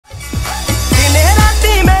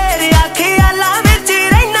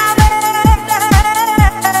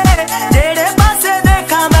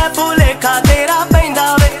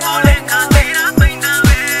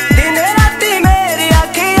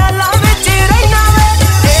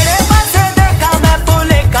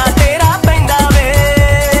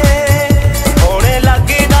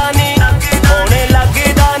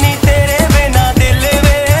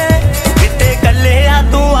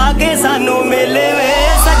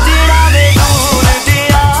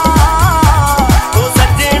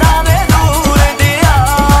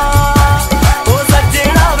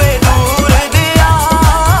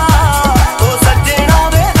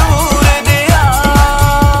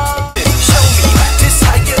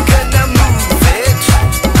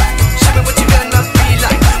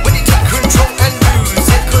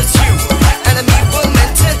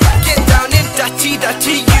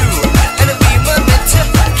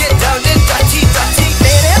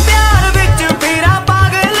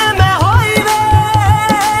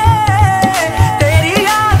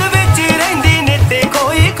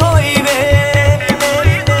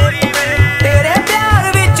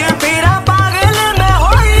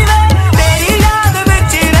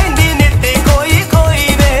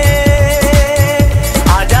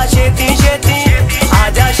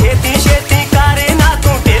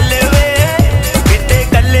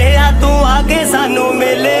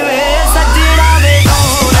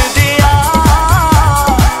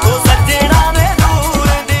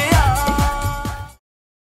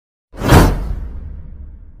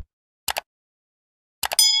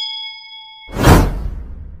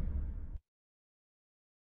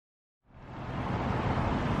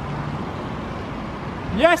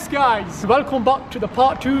Yes guys, welcome back to the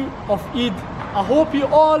part 2 of Eid. I hope you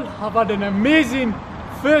all have had an amazing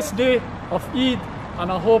first day of Eid,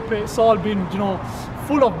 and I hope it's all been,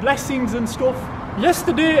 full of blessings and stuff.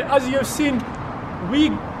 Yesterday, as you have seen, we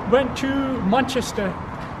went to Manchester,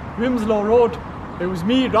 Winslow Road. It was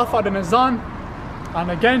me, Rafad and Azan,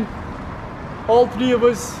 and again, all three of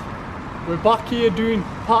us, we're back here doing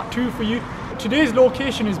part 2 for you. Today's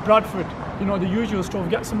location is Bradford, the usual stuff,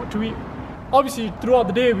 get something to eat. Obviously, throughout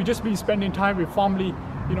the day, we've just been spending time with family,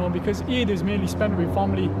 because Eid is mainly spent with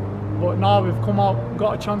family. But now we've come out,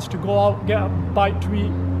 got a chance to go out, get a bite to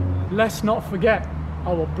eat. Let's not forget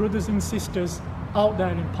our brothers and sisters out there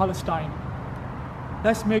in Palestine.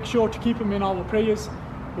 Let's make sure to keep them in our prayers.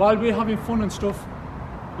 While we're having fun and stuff,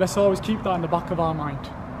 let's always keep that in the back of our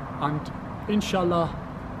mind. And inshallah,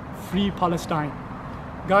 free Palestine.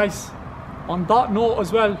 Guys, on that note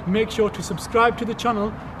as well, make sure to subscribe to the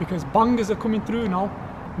channel because bangers are coming through now.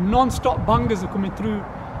 Non-stop bangers are coming through,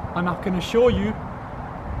 and I can assure you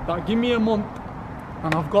that give me a month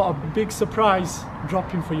and I've got a big surprise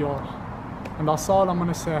dropping for you all. And that's all I'm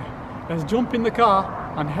gonna say. Let's jump in the car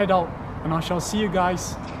and head out, and I shall see you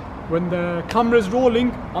guys when the camera's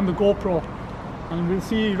rolling on the GoPro, and we'll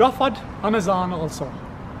see Rafad and Azan also.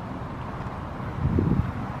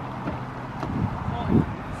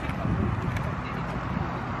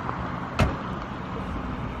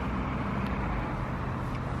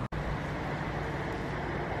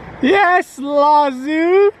 Yes,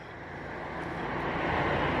 Lazu!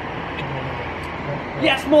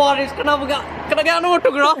 Yes, Morris, can I get an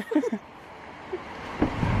autograph?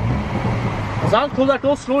 Azan, close that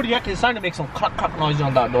door slowly, yeah, it's starting to make some crack noise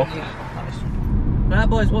on that door. Yeah. Nice. Right,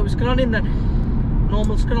 boys, what was going on in there?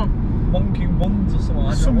 Normal's going on? Bunking buns or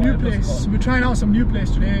something. Some new place. We're trying out some new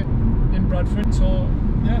place today in Bradford, so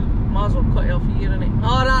yeah. Might as well cut it off here, innit?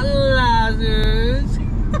 Oh, that Lazu's!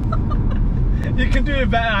 You can do it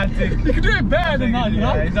better, I think. You can do it better than that,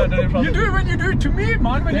 Yeah, he's not done it properly. You do it when you do it to me,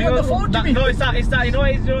 man, when you're on the phone to me. No, it's that, he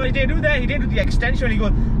didn't do that, he did with the extension, he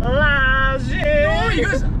goes, Lazu! No, he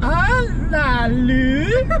goes,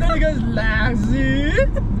 Lalu, then he goes, Lazu,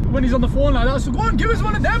 when he's on the phone like that, so go on, give us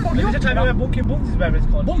one of them. There's a time where Bunking Buns is where it's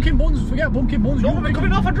called. Bunking Buns, forget Bunking Buns. No, we're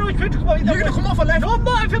coming off a drive, quick to come out. You're gonna come off a left. No,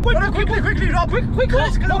 no, if you're going quickly, Rob. Quick,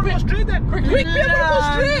 let's go straight then. Quick, I'm gonna go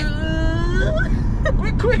straight.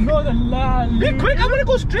 Quick. No, the Be quick, I'm gonna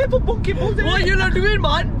go straight for Bunking Buns. What are you not doing,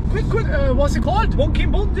 man? Quick. What's it called?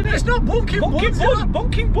 Bunking Buns, isn't it? It's not Bunking Buns.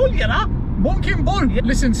 Bunking Bull, you know? Bunking Bull. Yeah.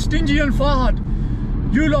 Listen, Stingy and Fahad,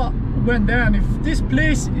 you lot went there, and if this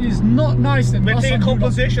place is not nice, then we'll take a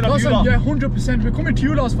compensation of you lot. Yeah, 100%. We're coming to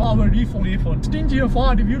you lot for our refund. Stingy and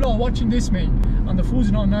Fahad, if you lot are watching this, mate, and the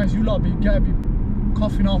food's not nice, you lot be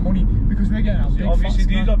coughing our money because we're getting our big obviously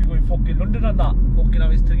these lot be going fucking London and that. Fucking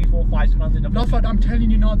have his 3, 4, 5 strands in the Rafad, I'm telling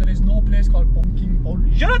you now, there is no place called Bunking Bull.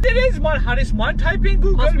 You know there is, man, Hxris, man. Type in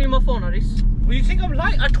Google. Pass me my phone, Hxris. Well, you think I'm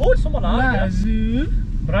lying? I told someone Lazu.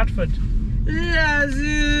 Bradford.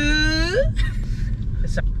 Lazu.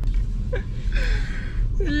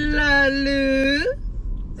 Lalu.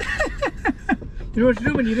 You know what to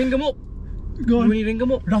do when you ring them up? Go on. When you ring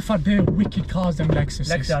them up? Rafad, they're wicked cars, them Lexus.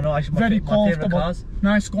 Lexus, I know. Very my comfortable. favourite cars.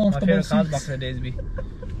 Nice, comfortable. My favourite cars back in the days, be.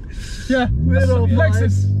 Yeah,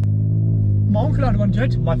 Lexus. My uncle had one,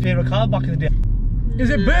 Jed. My favourite car back in the day. Is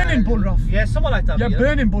it Burning Bull, Raf? Yeah, something like that. Yeah,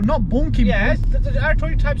 Burning Bull, not Bunking Bull. Yeah, I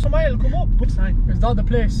told you type somewhere, it'll come up. Is that the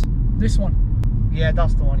place? This one? Yeah,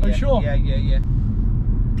 that's the one. Are you sure? Yeah.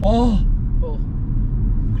 Oh,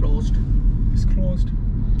 Closed. it's closed.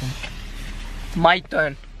 My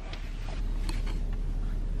turn.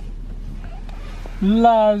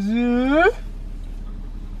 Lazu.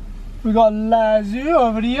 We got Lazu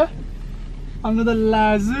over here. Another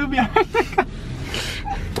Lazu behind the car.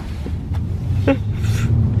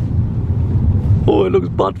 Oh, it looks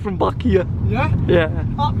bad from back here. Yeah? Yeah.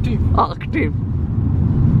 Active.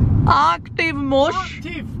 Active mush.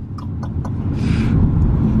 Active.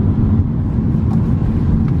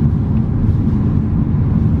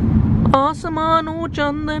 आसमानों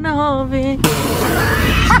चंदन हवे.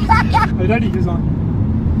 Are you ready, Azan?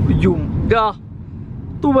 You, yeah.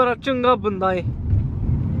 तू बड़ा चंगा बंदा है.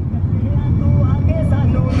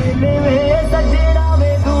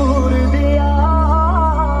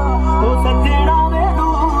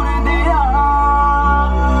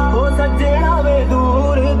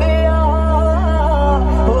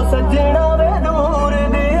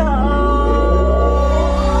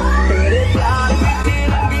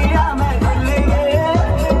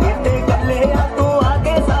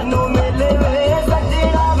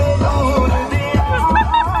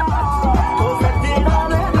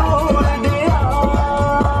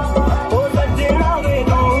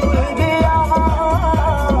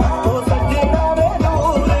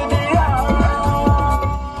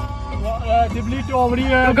 over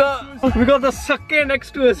here. We got the sucker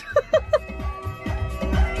next to us.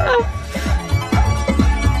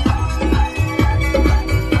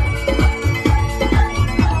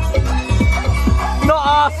 Not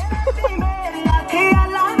us.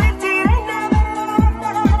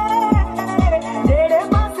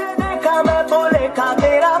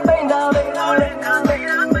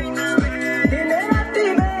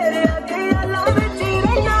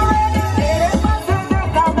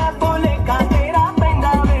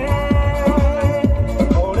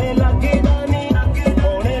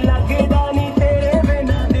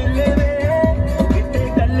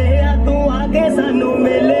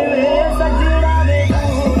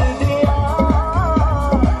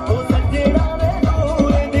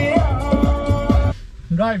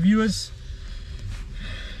 Right, viewers,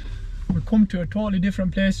 we come to a totally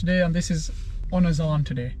different place today, and this is on Azan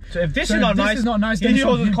today. So if this is not nice, then he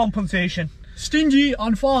owes compensation. Stingy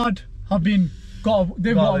and Fahad have got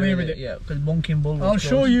away with it. Yeah, because Monkey and Bull was I'll closed.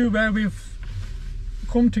 show you where we've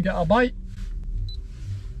come to get a bite.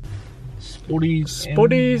 Spuddies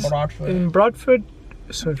in Bradford.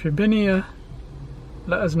 So if you've been here,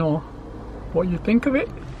 let us know what you think of it.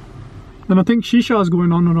 Then I think shisha is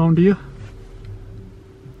going on around here.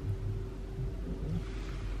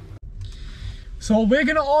 So we're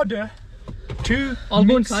gonna order 2. I'll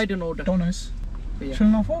go inside and order. Donuts. Yeah.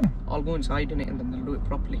 Shall I phone? I'll go inside in it and then they'll do it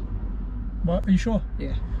properly. But are you sure?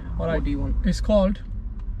 Yeah. Alright. What do you want? It's called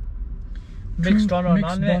Mixed doner and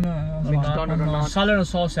naan. Salad and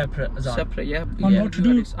sauce separate. Separate, yeah. And yeah, what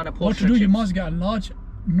to do? You must get a large.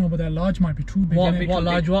 No, but that large might be too big. What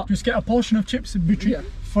large? What? Just get a portion of chips in between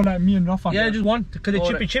for like me and Rafa. Yeah, just one, because the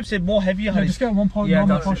chippy chips are more heavier. Yeah, just get one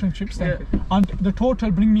normal portion of chips then. And the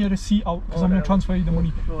total, bring me a receipt out, because I'm going to transfer you the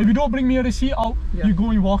money. If you don't bring me a receipt out, you go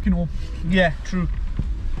and you're walking home. Yeah, true.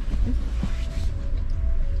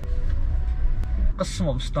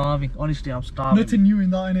 I'm starving. Honestly, I'm starving. Nothing new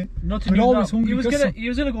in that, innit? Nothing new. We're always hungry. He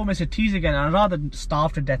was gonna go miss a tease again, and I'd rather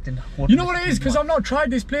starve to death than. You know what it is? Because I've not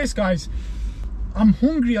tried this place, guys. I'm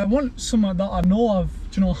hungry. I want something that I know I've,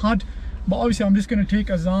 had. But obviously, I'm just gonna take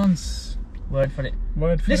Azan's word for it.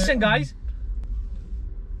 Listen, guys.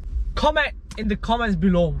 Comment in the comments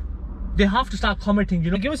below. They have to start commenting.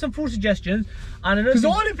 Give us some food suggestions. And because the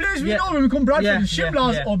only place we know when we come Bradford is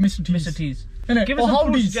Shimla's or Mr. T's. Mr. T's. Innit? Give us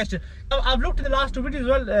some food suggestions. I've looked at the last 2 videos as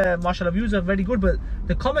well. Mashallah, views are very good, but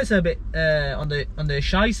the comments are a bit on the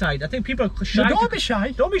shy side. I think people are shy. No, don't be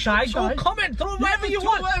shy. Don't be shy. Go comment. Throw whatever you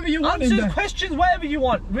want. Whatever you want. Answer questions, whatever you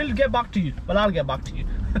want. We'll get back to you. Well, I'll get back to you.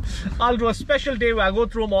 I'll do a special day where I go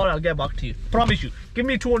through them all and I'll get back to you. Promise you. Give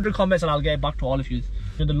me 200 comments and I'll get back to all of you.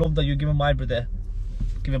 The love that you're giving my brother,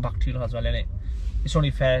 give it back to you as well, innit? It's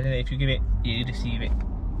only fair, innit? If you give it, you receive it.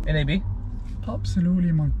 Innit, B?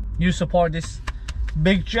 Absolutely, man. You support this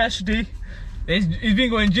big chesty. He's been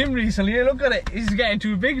going gym recently. Look at it. He's getting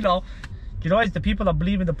too big now. It's the people that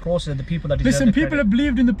believe in the process, the people that deserve Listen, the people credit. have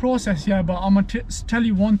believed in the process, yeah, but I'm going to tell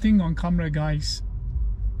you one thing on camera, guys.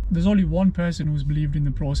 There's only one person who's believed in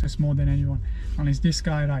the process more than anyone, and it's this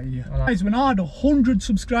guy right here. Guys, when I had 100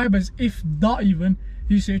 subscribers, if that even,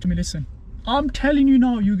 he said to me, listen, I'm telling you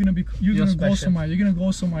now, you're gonna go somewhere, you're gonna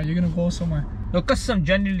go somewhere. No, Qasam,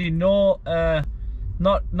 genuinely, not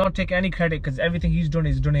take any credit, because everything he's done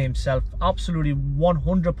is done it himself. Absolutely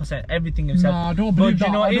 100% everything himself. Nah, I don't believe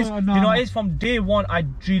that. It's from day one, I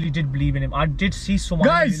really did believe in him. I did see someone,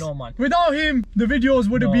 guys, man. Without him, the videos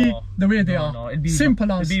wouldn't be the way they are. No, it'd be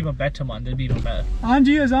simple as. It'd be even better, man. It'd be even better. And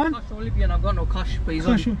you, Azan? Cash only be, and I've got no cash, but he's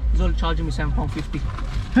only charging me £7.50.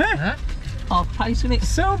 Huh? Half price, innit?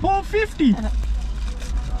 £7.50.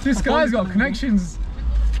 This guy's got connections.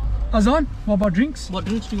 Azan, what about drinks? What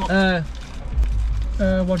drinks do you want?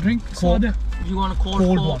 What drink? Cold. Soda? Do you want a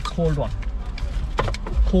cold one?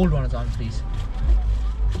 Cold one is on, please.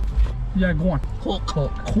 Yeah, go on.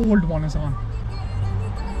 Cold one is on.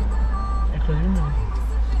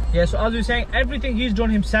 Yeah, so as we were saying, everything he's done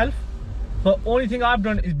himself, but only thing I've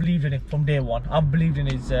done is believed in him from day one. I've believed in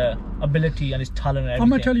his ability and his talent and everything. I'm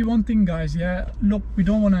gonna tell you one thing, guys. Yeah, look, we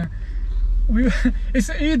don't wanna. It's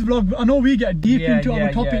an Eid vlog. I know we get deep into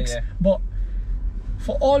our topics, but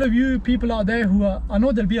for all of you people out there who are, I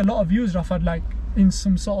know there'll be a lot of views, Rafat, like in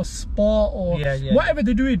some sort of sport or whatever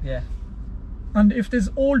they're doing. Yeah. And if there's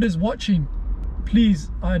olders watching, please,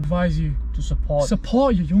 I advise you to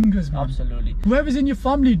support your youngers, man. Absolutely. Whoever's in your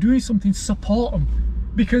family doing something, support them,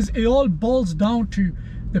 because it all boils down to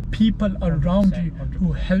the people around you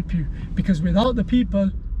who help you. Because without the people,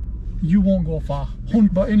 you won't go far.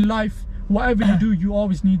 But in life, whatever you do, you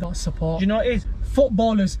always need that support. You know what it is?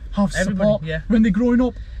 Footballers have support. Yeah. When they're growing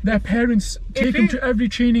up, their parents take them to every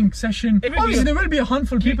training session. Obviously, there will be a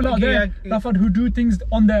handful of people out there who do things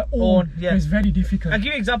on their own. Yeah. It's very difficult. I'll give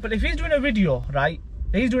you an example. If he's doing a video, right?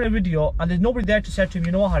 He's doing a video and there's nobody there to say to him,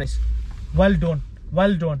 you know what, Hxris, well done,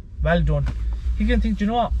 well done, well done. He can think, you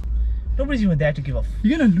know what? Nobody's even there to give off.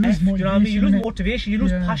 You're gonna lose motivation. You know what I mean? You lose motivation, you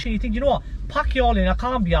lose passion. You think, you know what? Pack you all in. I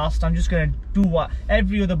can't be asked. I'm just gonna do what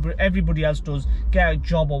everybody else does. Get a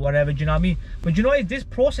job or whatever. Do you know what I mean? But you know, this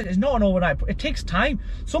process is not an overnight. It takes time.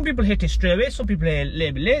 Some people hit it straight away. Some people hit it a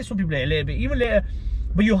little bit late. Some people hit it a little bit even later.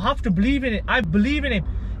 But you have to believe in it. I believe in him.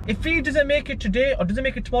 If he doesn't make it today or doesn't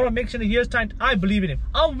make it tomorrow, makes it in a year's time, I believe in him.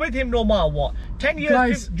 I'm with him no matter what. 10 years,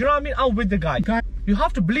 guys, 50, do you know what I mean? I'm with the guy. You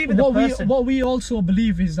have to believe in the person. What we also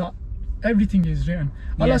believe is that everything is written.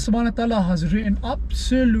 Allah subhanahu wa ta'ala has written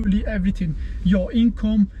absolutely everything. Your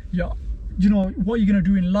income, your, you know, what you're gonna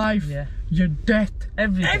do in life, your death,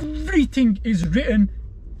 everything is written.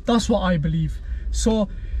 That's what I believe. So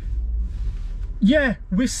yeah,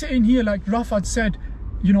 we're sitting here like Rafat said,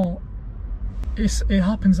 you know, it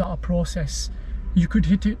happens at a process. You could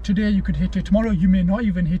hit it today, you could hit it tomorrow, you may not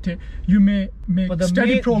even hit it. You may make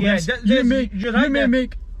steady progress. You may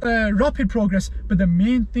make rapid progress, but the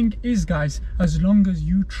main thing is, guys, as long as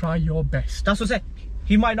you try your best. That's what I say.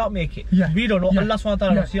 He might not make it. We don't know. Allah subhanahu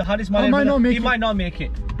wa ta'ala. He might not make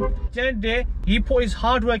it. At the end of the day, he put his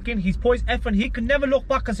hard work in, he's put his effort. He can never look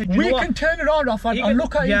back and say, we can turn around and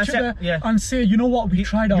look at each other and say, you know what, we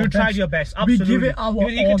tried our best. You tried your best, absolutely. We give it our all.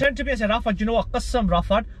 You can turn to me and say, Rafat, you know what, Qassam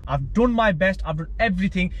Rafat, I've done my best, I've done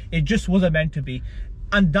everything, it just wasn't meant to be.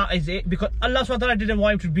 And that is it, because Allah subhanahu wa ta'ala didn't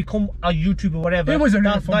want him to become a YouTuber or whatever. It wasn't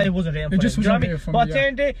written for him. It wasn't written for him. It just wasn't written for him. But at the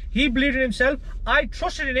end of the day, he believed in himself, I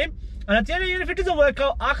trusted in him, and at the end of the day, if it doesn't work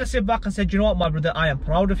out, I can sit back and say, you know what, my brother, I am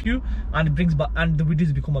proud of you, and it brings back, and the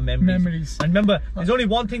videos become a memories. And remember, there's only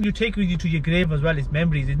one thing you take with you to your grave as well, is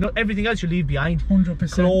memories. It's not everything else you leave behind.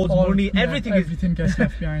 100%. Clothes, money, everything gets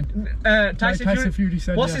left behind. Tyson Fury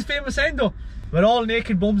said, what's his famous saying though? We're all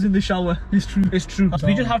naked bums in the shower. It's true. It's true.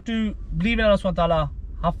 We just have to believe in Allah subhanahu wa ta'ala,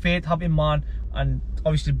 have faith, have iman, and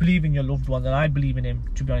obviously believe in your loved ones. And I believe in him.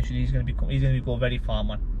 To be honest with you, he's gonna go very far,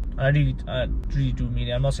 man. And I really do mean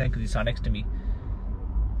it. I'm not saying because he's sat next to me.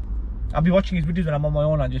 I'll be watching his videos when I'm on my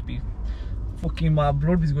own and just be fucking, my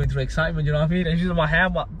blood is going through excitement. You know what I mean? It's just my hair,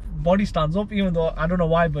 my body stands up, even though I don't know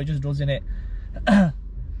why, but it just does, innit?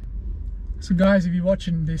 So guys, if you're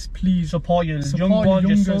watching this, please support your young ones,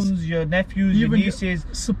 your sons, your nephews, your nieces.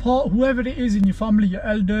 Support whoever it is in your family, your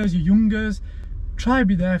elders, your youngers. Try to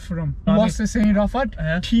be there for them. What's the saying,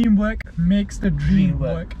 Rafat? Teamwork makes the dream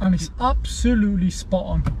work. And it's absolutely spot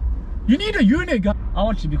on. You need a unit, guy. I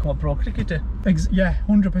want you to become a pro cricketer. Yeah,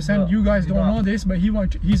 100%. You guys don't know this, but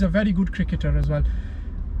he's a very good cricketer as well.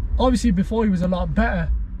 Obviously, before he was a lot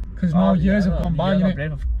better, because now years have gone by. I've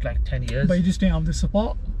played for like 10 years. But you just didn't have the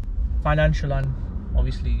support. Financial and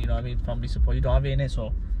obviously, you know what I mean, family support. You don't have it in it,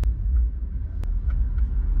 so.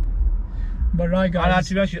 But right, guys. And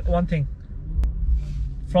to be honest with you, one thing.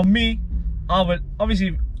 From me, I will,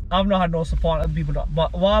 obviously, I've not had no support, other people don't,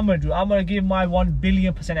 but what I'm going to do, I'm going to give my 1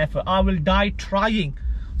 billion% effort. I will die trying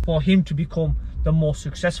for him to become the most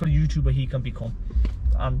successful YouTuber he can become.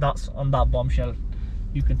 And that's on that bombshell.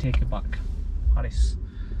 You can take it back, Hxris.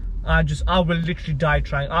 I will literally die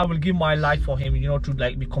trying. I will give my life for him, you know, to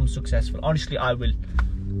like become successful. Honestly, I will.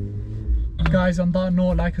 Guys, on that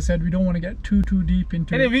note, like I said, we don't want to get too deep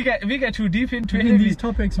into it. If we get too deep into these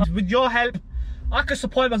topics. With your help, I can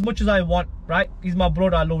support him as much as I want, right? He's my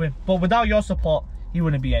brother, I love him. But without your support, he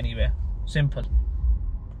wouldn't be anywhere. Simple.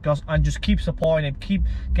 And just keep supporting him, keep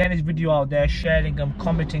getting his video out there, sharing them,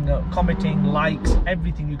 commenting, likes,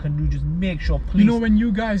 everything you can do. Just make sure, please. You know, when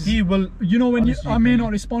you guys, he will. You know, when I may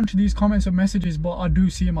not respond to these comments or messages, but I do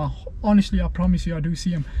see him. Honestly, I promise you, I do see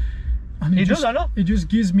him. And it just, I know. It just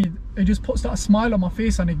gives me, it just puts that smile on my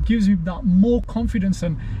face, and it gives me that more confidence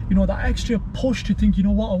and, you know, that extra push to think, you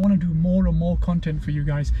know what, I want to do more and more content for you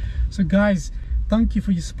guys. So guys, thank you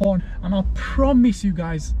for your support, and I promise you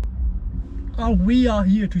guys, we are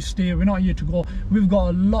here to stay. We're not here to go. We've got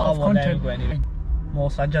a lot of content.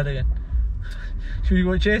 More Sajjad again. Should we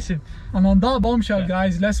go chase him? And on that bombshell,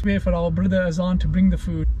 guys, let's wait for our brother Azan to bring the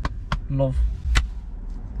food. Love.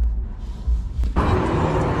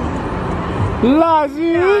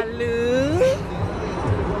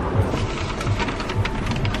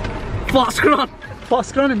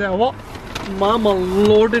 Fast run in there, what? Mama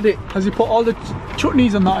loaded it. Has he put all the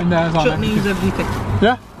chutneys and that in there? Chutneys, everything.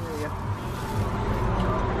 Yeah?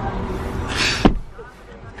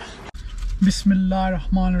 Bismillah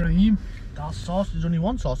Rahman Rahim. That sauce is only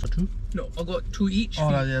one sauce or two? No, I got 2 each. Oh,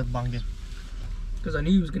 yeah, bang it. because I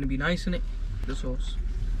knew it was going to be nice, innit? The sauce.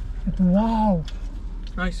 Wow.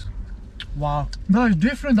 Nice. Wow. That is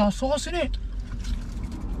different, that sauce in it.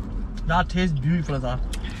 That tastes beautiful as that.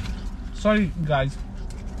 Sorry guys.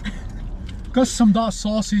 Because some of that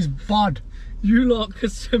sauce is bad. You lot,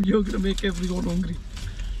 because you're going to make everyone hungry.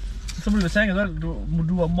 Somebody was saying as well,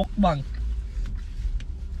 do a mukbang.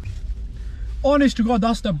 Honest to God,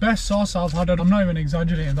 that's the best sauce I've had. I'm not even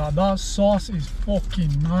exaggerating that. That sauce is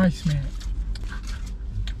fucking nice, mate.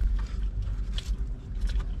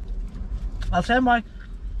 I'll say my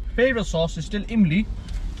favourite sauce is still imli.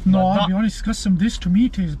 No, I'll be honest, because some this to me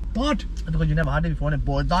tastes bad. Because you never had it before,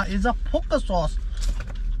 but that is a poker sauce.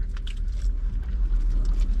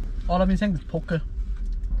 All I've been saying is poker.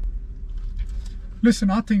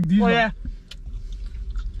 Listen, I think these are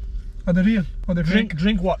they real? Are they fake?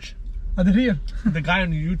 Drink watch. Are they real? The guy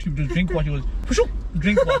on YouTube does drink watch. He goes,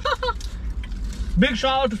 drink watch. Big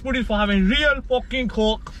shout out to Spooties for having real fucking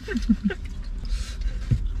Coke.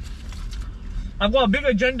 I've got a big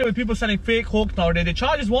agenda with people selling fake Coke nowadays. They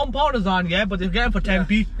charge us £1 as on, yeah, but they're getting for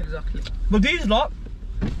 10p. Yeah, exactly. But these lot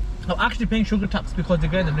are actually paying sugar tax because they're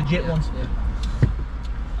getting the legit ones. Yeah.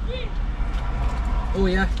 Oh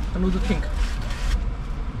yeah, another thing.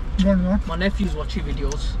 Go on. My nephew's watching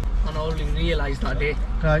videos and I only realised that day.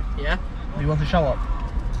 Right. Yeah. You want to shout out?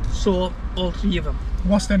 So, all three of them.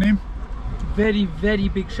 What's their name? Very, very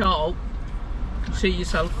big shout out. You say it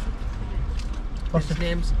yourself. What's His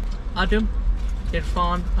name's Adam,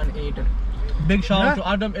 Irfan and Aiden. Big shout out to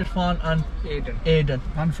Adam, Irfan and Aiden.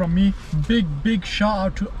 And from me, big shout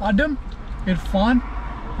out to Adam, Irfan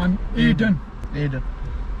and Aiden.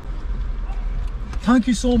 Thank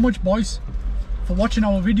you so much, boys, for watching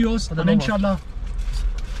our videos, and inshallah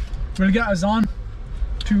we'll get Azan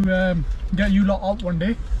to get you lot out one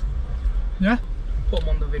day. Yeah? Put him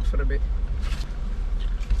on the vid for a bit.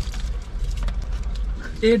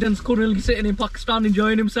 Aiden's currently sitting in Pakistan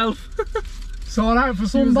enjoying himself. It's alright for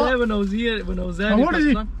some. He was there when I was here, when I was there. What is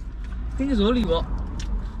he? I think he's only what,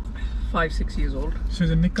 5-6 years old. So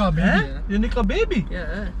he's a Nikah baby. Eh? You're Nikah baby?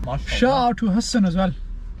 Yeah. Shout out to Hassan as well.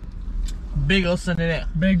 Big Hassan in it.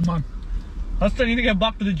 Big man. Hassan, you need to get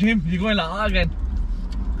back to the gym. You're going like that again.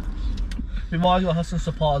 We've always got Hassan's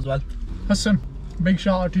support as well. Hassan, big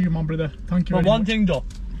shout out to you, my brother. Thank you But very one much. thing though,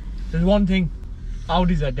 there's one thing.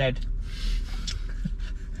 Audis are dead.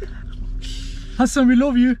 Hassan, we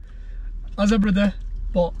love you as a brother,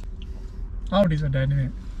 but Audis are dead,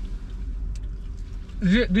 innit?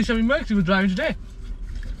 This is Mercs he was driving today.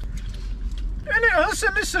 Innit,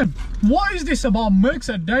 Hassan, listen. What is this about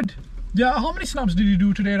Mercs are dead? Yeah, how many snaps did you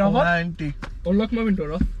do today, Rafa? 90. Unlock my window,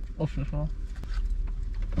 Raf.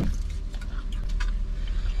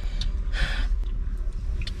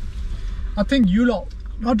 I think you lot,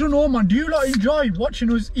 I don't know, man, do you lot enjoy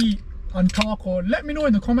watching us eat and talk? Or let me know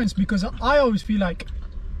in the comments, because I always feel like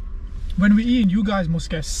when we eat, you guys must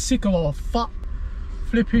get sick of our fat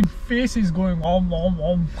flipping faces going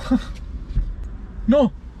om.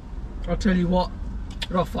 No. I'll tell you what,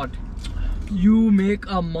 Rafad, you make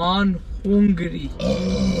a man hungry.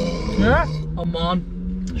 Yeah? A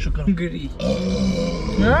man hungry.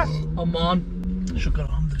 Yeah? A man. Shukr,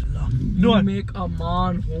 alhamdulillah. You make a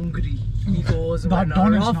man hungry. He goes, That when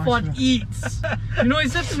don is Rafad nice, eats. You know what he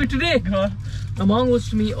said to me today? A man goes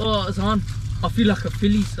to me, oh Azan, I feel like a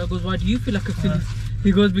Phillies. I goes, why do you feel like a Phillies?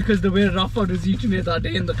 He goes, because the way Rafad was eating it that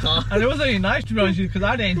day in the car. And it wasn't really nice to be honest with you, because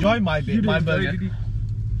I didn't enjoy my bit, my burger.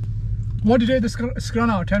 What did you rate the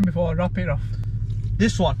scran out of 10 before I wrap it off?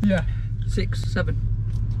 This one, Yeah. 6, 7.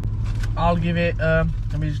 I'll give it,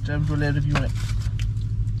 let me just do a little review on it.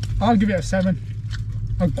 I'll give it a 7.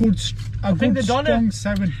 A good strong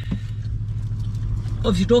 7.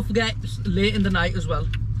 Obviously, don't forget, it's late in the night as well.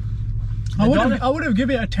 I would have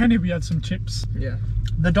given it a 10 if we had some chips. Yeah.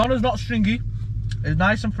 The donner's not stringy. It's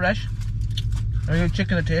nice and fresh. And you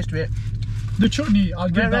chicken a taste to it. The chutney, I'll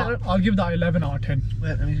give Wait. I'll give that 11 out of 10.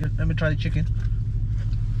 Wait, let me try the chicken.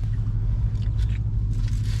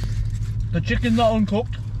 The chicken's not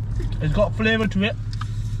uncooked. It's got flavour to it.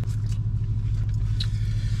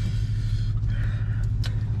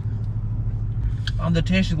 And the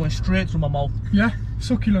taste is going straight through my mouth. Yeah,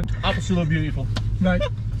 succulent. Absolutely beautiful. Right,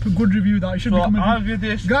 a good review that. It should So become a I'll give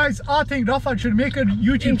this. Guys, I think Rafat should make a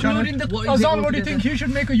YouTube channel. Azan, what do you think? He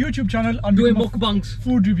should make a YouTube channel and Doing become a mukbangs.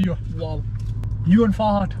 food reviewer. Wow. You and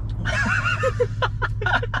Fahad.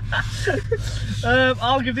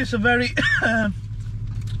 I'll give this a very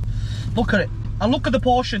look at it. And look at the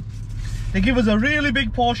portion. They give us a really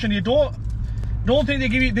big portion. You don't think they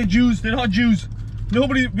give you the Jews. They're not Jews.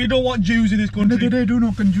 We don't want Jews in this country. They do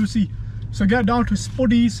not juicy. So get down to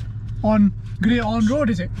Spuddies on Great On Road,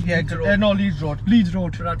 is it? Yeah, no, Leeds Road. Leeds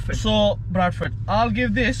Road. Bradford. So, Bradford. I'll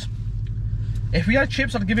give this, if we had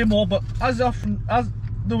chips, I'd give it more, but as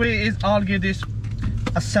the way it is, I'll give this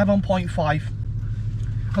a 7.5.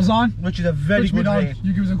 Hazan, which is a very good rate.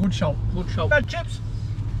 You give us a good shout. Good shout. Bad chips.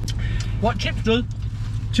 What chips do?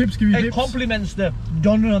 Chips give you It dips. complements the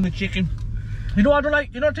doner on the chicken. You know what I don't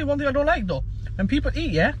like? You know what one thing I don't like though? When people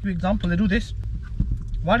eat, yeah, for example, they do this.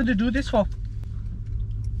 Why do they do this for?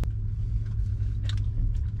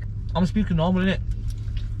 I'm speaking normal, innit?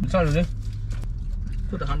 Sorry, really.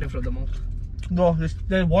 Put the hand in front of the mouth. No,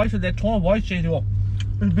 their voice, their tone of voice change.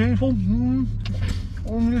 It's beautiful.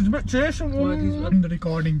 It's a bit tasty. In the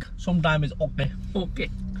recording. Sometimes it's okay. Okay.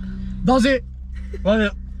 Does it?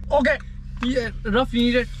 Well, Okay. Yeah, Ruff, you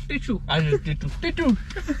need a tissue. I just did too. Tittu.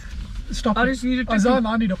 Stop I it. just need a tissue. Hazan,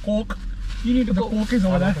 I need a Coke. You need a The Coke. Coke is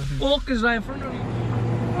over there. Coke is right in front of you.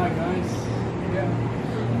 Alright guys. Yeah.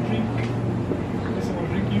 Drink. Listen, what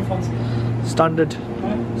drink you fancy? Standard.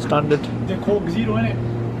 Huh? Standard. The Coke Zero, innit?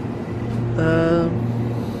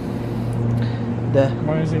 There.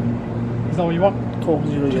 Where is it? Is that what you want? Coke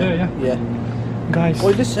Zero, Yeah, yeah. Guys. Oh,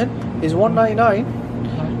 listen, it's $1.99.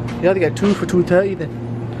 You have to get 2 for $2.30 then.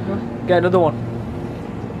 What? Get another one.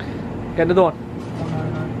 Get another one.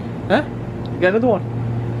 199. Huh? Get another one.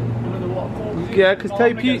 Another what? Coke Zero? Yeah, 'cause No, I'm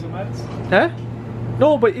gonna 30p. get some meds. Huh?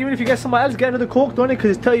 No, but even if you get somewhere else, get another Coke, don't it?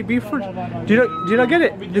 Because it's 30p for it. Do you not get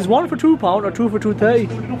it? There's 1 for £2 or 2 for $2.30.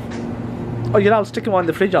 Good enough. Oh, yeah, I'll stick them in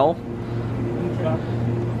the fridge out. Yeah.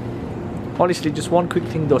 Honestly, just one quick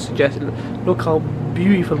thing though, suggest. Look how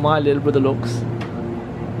beautiful my little brother looks.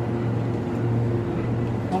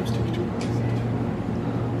 I'm sticking to it.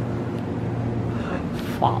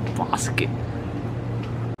 Fat basket.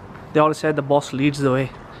 They all said the boss leads the way.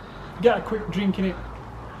 Get a quick drink in it.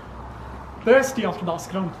 Thirsty after that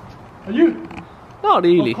scrum. Are you? Not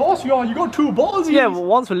really. Of course you are. You got 2 bottles. Yeah, Ease. but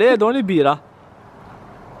once for later, don't it be that?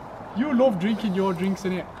 You love drinking your drinks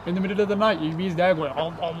in it. In the middle of the night, you be there going.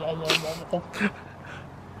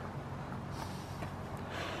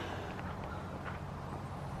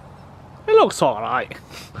 It looks alright.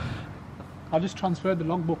 I just transferred the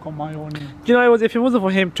logbook on my own name. Do you know, if it wasn't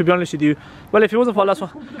for him, to be honest with you, well, if it wasn't for Allah,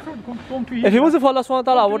 Come to the front. Come to if it wasn't for Allah SWT,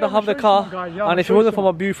 I Come wouldn't to have the the car. guy, yeah, And if it wasn't for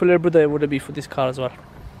my beautiful little brother, it would be for this car as well.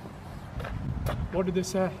 What did they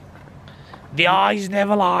say? The eyes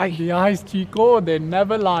never lie. The eyes, Chico, they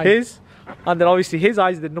never lie. His, and then obviously his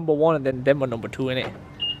eyes are the #1, and then them are #2, innit?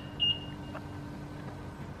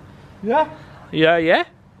 Yeah? Yeah, yeah.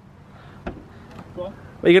 Go on.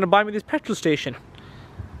 Are you gonna buy me this petrol station?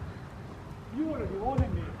 You already own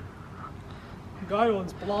it, mate. The guy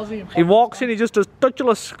owns Plaza in He walks in, he just does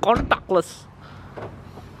touchless, contactless.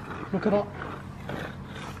 Look at that.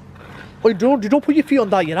 Oh, you don't put your feet on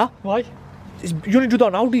that, you know? Why? You only do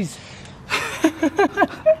that on Audis.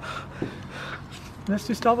 Let's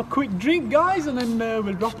just have a quick drink, guys, and then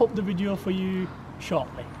we'll wrap up the video for you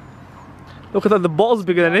shortly. Look at that, the ball's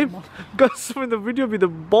bigger than him. Because in the video, the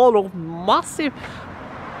ball looks massive.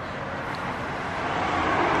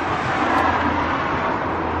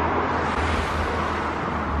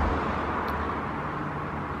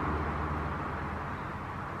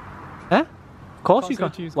 Huh? Of course you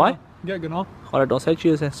can. Cheers, Why? come on. Get going on. Alright, don't say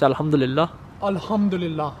cheers then. Say Alhamdulillah.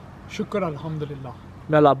 Alhamdulillah. Shukr Alhamdulillah.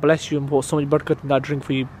 May Allah bless you and put so much barakat in that drink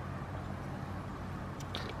for you.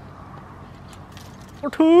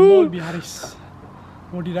 Molby Hxris.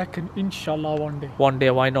 What do you reckon? Inshallah, one day. One day,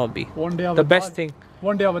 why not be? One day. The best thing.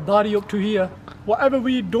 One day, I have a dari up to here. Whatever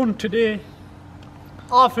we done today,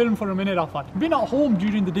 I'll film for a minute. We've been at home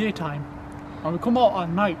during the daytime, and we come out at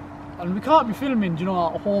night, and we can't be filming, you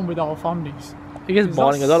know, at home with our families. It gets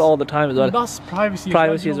boring as well all the time as well. That's privacy.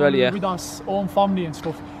 Privacy as well, yeah. With us own family and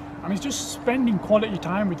stuff, and it's just spending quality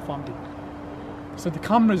time with family. So the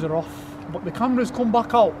cameras are off, but the cameras come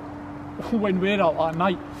back out when we're out at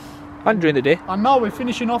night. And during the day. And now we're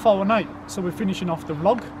finishing off our night, so we're finishing off the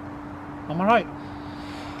vlog. Am I right?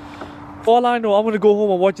 All I know, I'm gonna go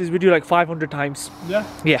home and watch this video like 500 times. Yeah.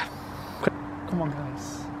 Yeah. Come on,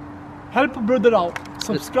 guys. Help a brother out.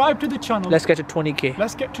 Subscribe to the channel. Let's get to 20k.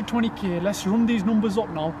 Let's get to 20k. Let's run these numbers up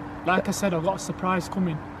now. Like I said, I've got a surprise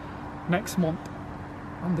coming next month,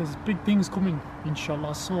 and there's big things coming,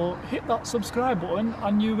 inshallah. So hit that subscribe button,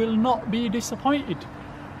 and you will not be disappointed.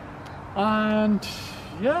 And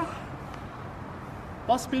yeah,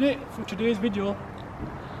 that's been it for today's video.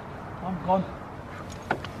 I'm gone.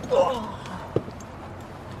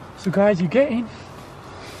 So guys, you get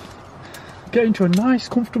into a nice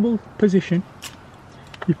comfortable position.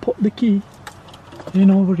 You put the key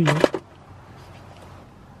in over here.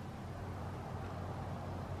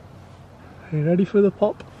 Are you ready for the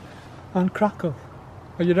pop? and crackle.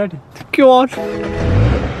 Are you ready? Go on.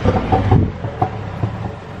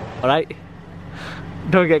 Alright.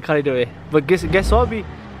 Don't get carried away. But guess what?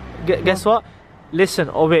 Guess what? Listen,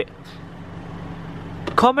 oh wait.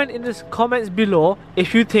 Comment in the comments below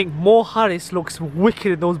if you think Mo Hxris looks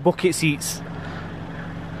wicked in those bucket seats.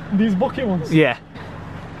 These bucket ones? Yeah.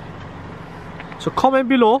 So comment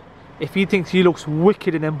below if you think he looks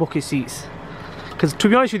wicked in them bucket seats. Because to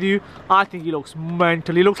be honest with you, I think he looks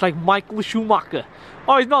mental. He looks like Michael Schumacher.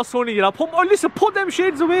 Oh, he's not Sony, you know. Oh, listen, put them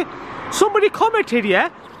shades away. Somebody commented, yeah,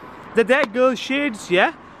 that girl's shades,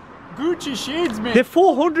 yeah. Gucci shades, man. They're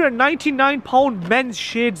 £499 men's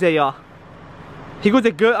shades they are. He goes,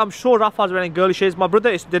 the girl, I'm sure Rafa's wearing girly shades. My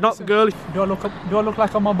brother, they're not Listen, girly. Do I look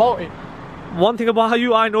like I'm about it? One thing about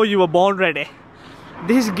you, I know you were born ready.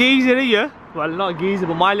 This geezer here, well, not geezer,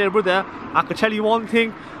 but my little brother, I can tell you one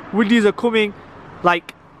thing. Willies are coming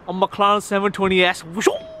like a McLaren 720S.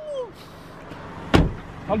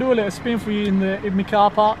 I'll do a little spin for you in my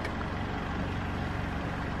car park.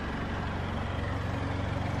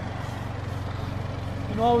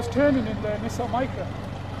 You know, I was turning in the Nissan Micra.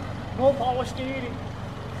 No power steering.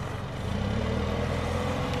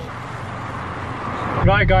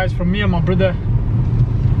 Right guys, from me and my brother,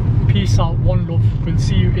 peace out, one love. We'll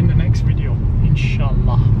see you in the next video,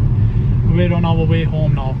 inshallah. We're on our way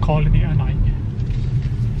home now, calling it a night.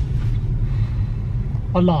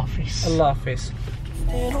 Allah Hafiz. Allah Hafiz.